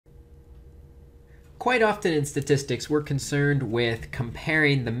Quite often in statistics, we're concerned with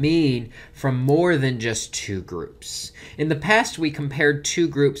comparing the mean from more than just two groups. In the past, we compared two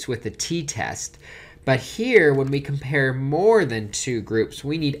groups with the t-test. But here, when we compare more than two groups,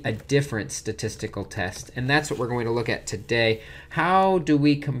 we need a different statistical test. And that's what we're going to look at today. How do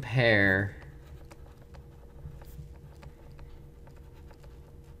we compare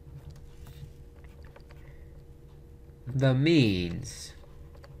the means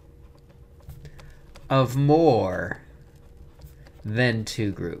of more than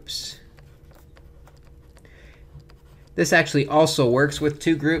two groups? This actually also works with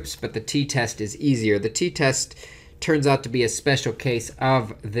two groups, but the t-test is easier. The t-test turns out to be a special case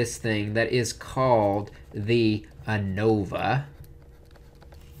of this thing that is called the ANOVA.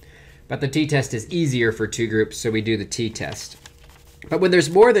 But the t-test is easier for two groups, so we do the t-test. But when there's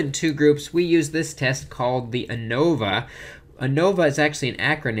more than two groups, we use this test called the ANOVA. ANOVA is actually an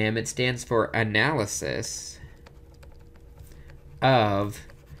acronym. It stands for Analysis of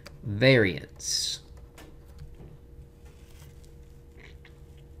Variance.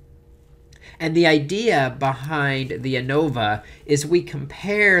 And the idea behind the ANOVA is we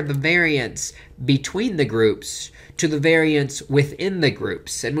compare the variance between the groups to the variance within the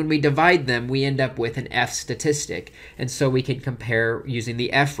groups. And when we divide them, we end up with an F statistic. And so we can compare using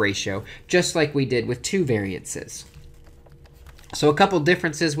the F ratio, just like we did with two variances. So a couple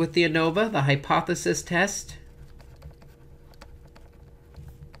differences with the ANOVA, the hypothesis test.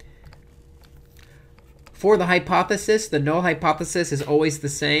 For the hypothesis, the null hypothesis is always the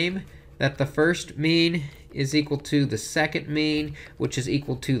same, that the first mean is equal to the second mean, which is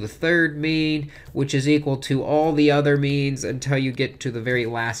equal to the third mean, which is equal to all the other means until you get to the very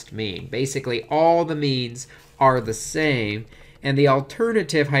last mean. Basically, all the means are the same. And the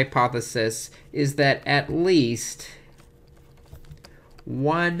alternative hypothesis is that at least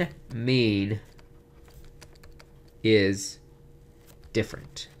one mean is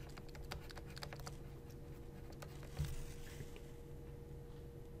different.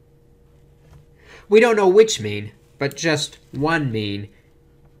 We don't know which mean, but just one mean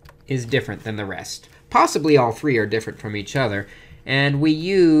is different than the rest. Possibly all three are different from each other. And we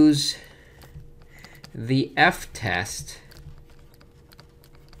use the F test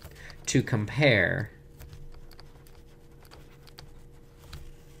to compare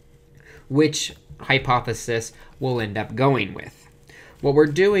which hypothesis we'll end up going with. What we're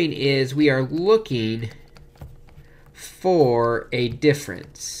doing is we are looking for a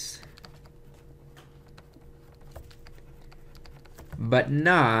difference, but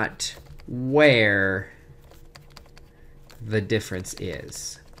not where the difference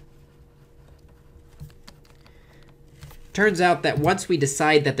is. Turns out that once we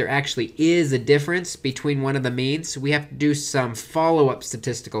decide that there actually is a difference between one of the means, we have to do some follow-up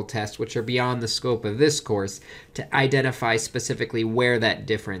statistical tests, which are beyond the scope of this course, to identify specifically where that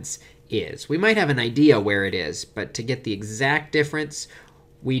difference is. We might have an idea where it is, but to get the exact difference,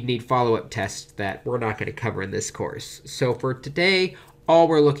 we need follow-up tests that we're not going to cover in this course. So for today, all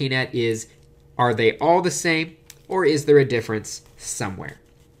we're looking at is, are they all the same, or is there a difference somewhere?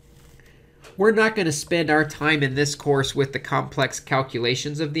 We're not going to spend our time in this course with the complex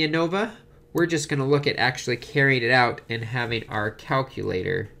calculations of the ANOVA. We're just going to look at actually carrying it out and having our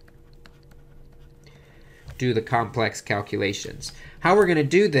calculator do the complex calculations. How we're going to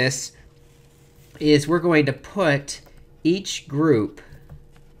do this is we're going to put each group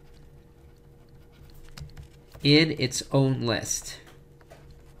in its own list.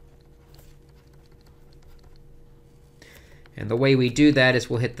 And the way we do that is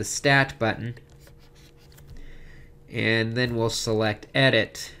we'll hit the Stat button, and then we'll select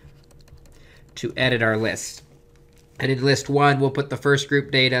Edit to edit our list. And in list 1, we'll put the first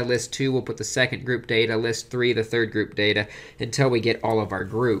group data. List 2, we'll put the second group data. List 3, the third group data, until we get all of our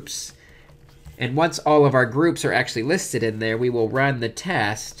groups. And once all of our groups are actually listed in there, we will run the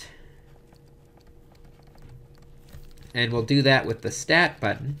test. And we'll do that with the Stat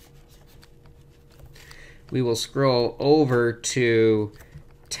button. We will scroll over to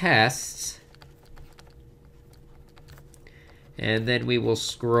Tests. And then we will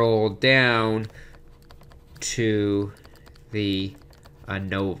scroll down to the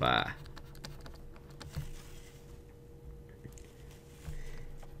ANOVA.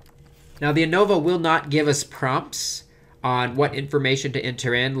 Now, the ANOVA will not give us prompts on what information to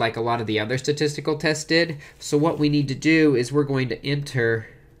enter in like a lot of the other statistical tests did. So what we need to do is we're going to enter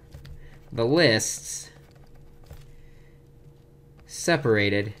the lists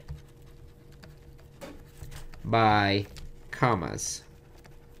separated by commas.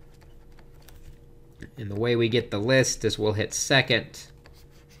 And the way we get the list is we'll hit second,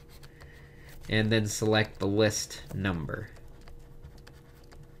 and then select the list number.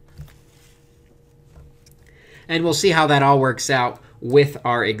 And we'll see how that all works out with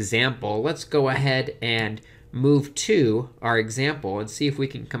our example. Let's go ahead and move to our example and see if we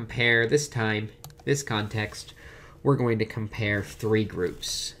can compare this time, this context. We're going to compare 3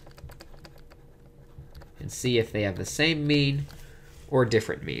 groups and see if they have the same mean or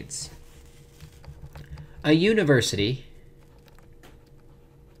different means. A university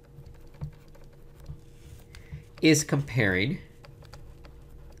is comparing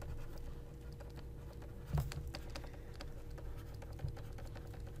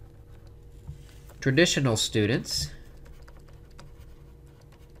traditional students,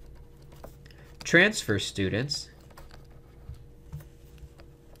 transfer students,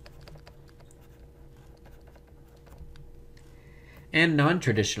 and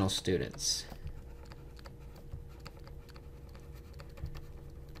non-traditional students.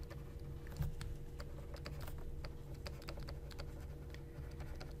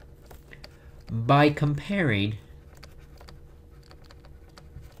 By comparing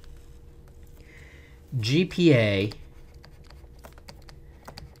GPA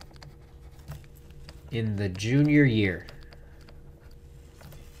in the junior year.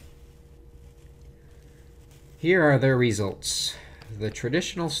 Here are their results. The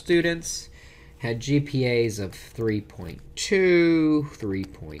traditional students had GPAs of 3.2,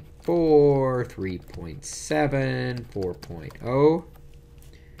 3.4, 3.7, 4.0.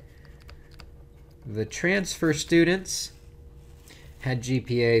 The transfer students had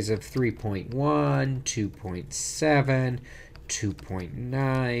GPAs of 3.1, 2.7,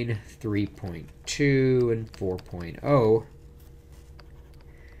 2.9, 3.2, and 4.0.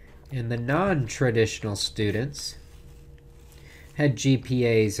 And the non-traditional students had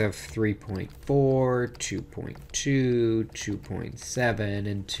GPAs of 3.4, 2.2, 2.7,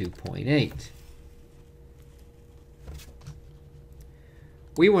 and 2.8.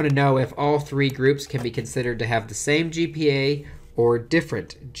 We want to know if all 3 groups can be considered to have the same GPA or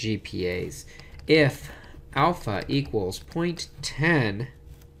different GPAs. If alpha equals 0.10,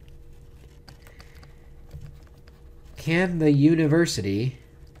 can the university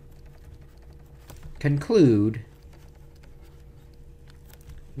conclude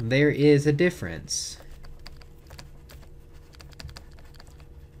there is a difference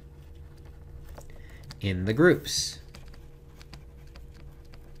in the groups?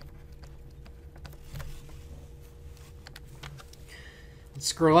 Let's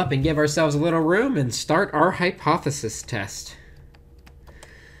scroll up and give ourselves a little room and start our hypothesis test.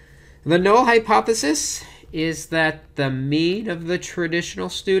 The null hypothesis is that the mean of the traditional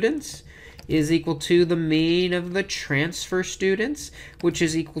students is equal to the mean of the transfer students, which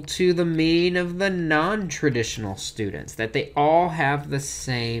is equal to the mean of the non-traditional students, that they all have the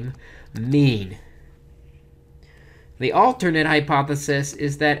same mean. The alternate hypothesis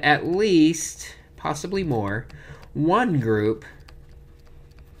is that at least, possibly more, one group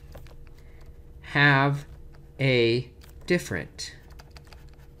have a different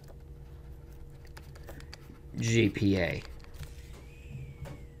GPA.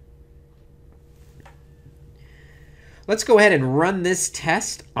 Let's go ahead and run this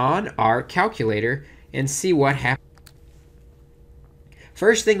test on our calculator and see what happens.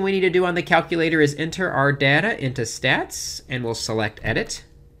 First thing we need to do on the calculator is enter our data into stats, and we'll select edit.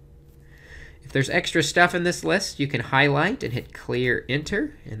 If there's extra stuff in this list, you can highlight and hit clear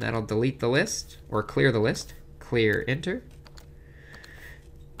enter, and that'll delete the list, or clear the list. Clear enter.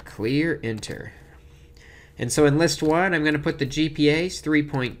 Clear enter. And so in list 1, I'm going to put the GPAs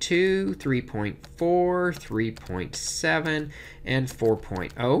 3.2, 3.4, 3.7, and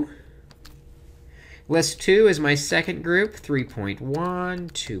 4.0. List 2 is my second group, 3.1,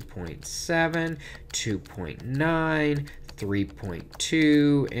 2.7, 2.9,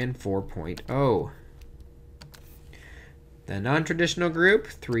 3.2, and 4.0. The non-traditional group,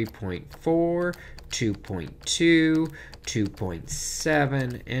 3.4, 2.2,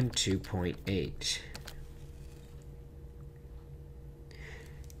 2.7, and 2.8.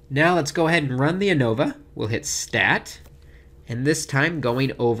 Now let's go ahead and run the ANOVA. We'll hit Stat, and this time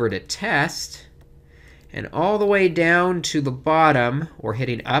going over to Test, and all the way down to the bottom, or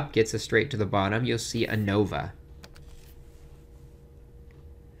hitting up gets us straight to the bottom, you'll see ANOVA.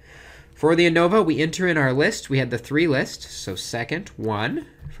 For the ANOVA, we enter in our list. We had the 3 list, so second, 1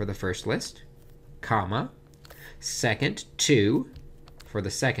 for the first list, comma, second, 2 for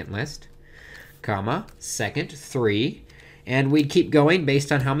the second list, comma, second, 3. And we'd keep going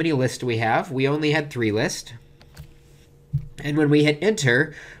based on how many lists we have. We only had 3 lists. And when we hit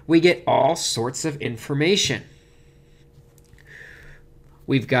enter, we get all sorts of information.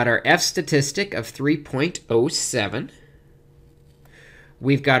 We've got our F statistic of 3.07.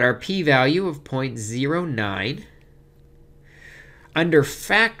 We've got our p-value of 0.09. Under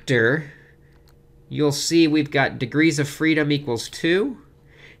factor, you'll see we've got degrees of freedom equals 2.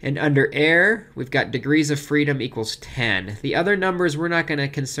 And under error, we've got degrees of freedom equals 10. The other numbers we're not going to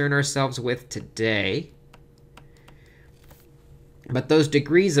concern ourselves with today. But those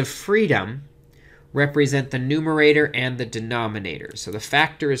degrees of freedom represent the numerator and the denominator. So the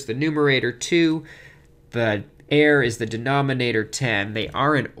factor is the numerator 2. The error is the denominator 10. They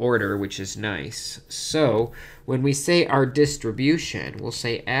are in order, which is nice. So when we say our distribution, we'll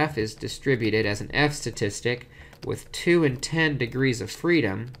say F is distributed as an F statistic with 2 and 10 degrees of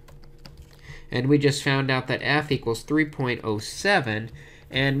freedom. And we just found out that F equals 3.07.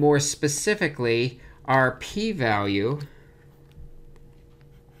 And more specifically, our p-value,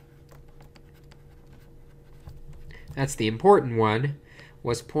 that's the important one,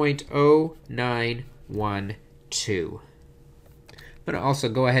 was 0.0912. I'm going to also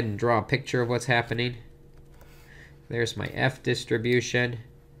go ahead and draw a picture of what's happening. There's my F distribution,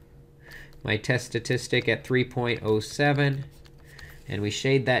 my test statistic at 3.07, and we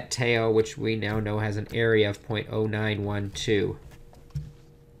shade that tail, which we now know has an area of 0.0912.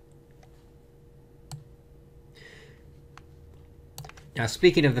 Now,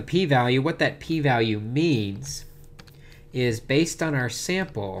 speaking of the p-value, what that p-value means is based on our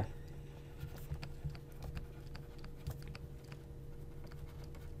sample,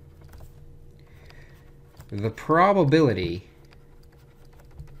 the probability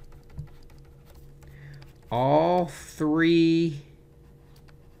all three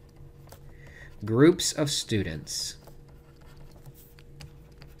groups of students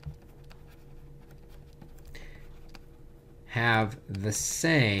have the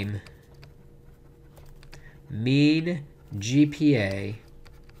same mean GPA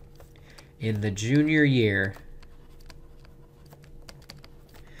in the junior year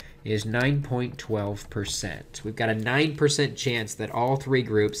is 9.12%. We've got a 9% chance that all three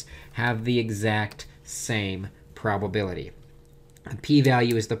groups have the exact same probability. The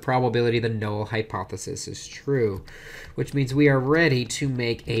p-value is the probability the null hypothesis is true, which means we are ready to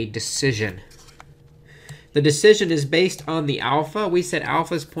make a decision. The decision is based on the alpha. We said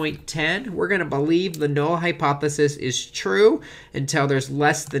alpha is 0.10. We're going to believe the null hypothesis is true until there's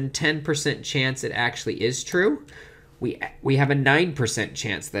less than 10% chance it actually is true. We have a 9%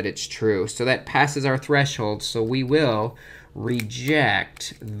 chance that it's true, so that passes our threshold, so we will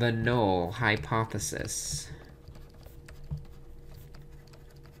reject the null hypothesis.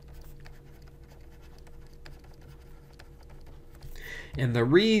 And the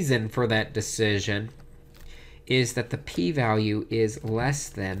reason for that decision is that the p-value is less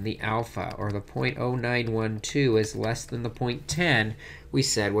than the alpha, or the 0.0912 is less than the 0.10 we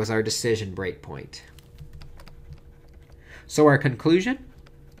said was our decision breakpoint. So our conclusion?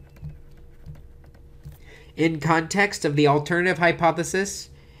 In context of the alternative hypothesis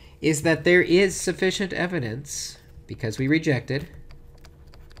is that there is sufficient evidence, because we rejected,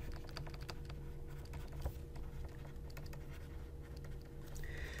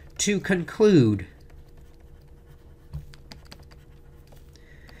 to conclude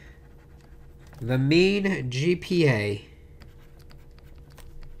the mean GPA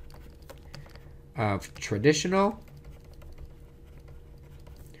of traditional,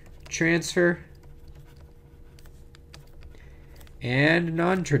 transfer, and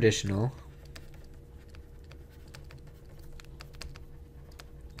non-traditional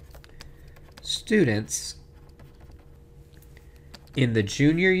students in the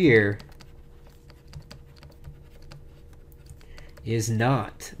junior year is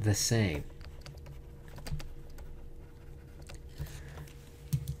not the same.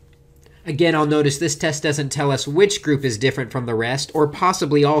 Again, I'll notice this test doesn't tell us which group is different from the rest, or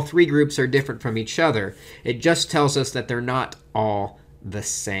possibly all three groups are different from each other. It just tells us that they're not all the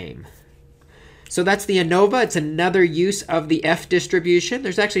same. So that's the ANOVA. It's another use of the F distribution.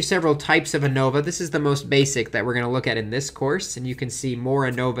 There's actually several types of ANOVA. This is the most basic that we're going to look at in this course, and you can see more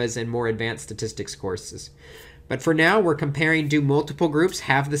ANOVAs in more advanced statistics courses. But for now, we're comparing, do multiple groups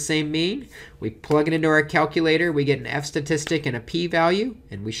have the same mean? We plug it into our calculator, we get an F statistic and a p-value,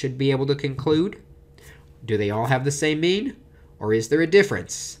 and we should be able to conclude, do they all have the same mean? Or is there a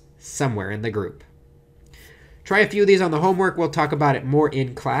difference somewhere in the group? Try a few of these on the homework. We'll talk about it more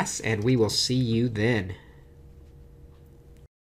in class, and we will see you then.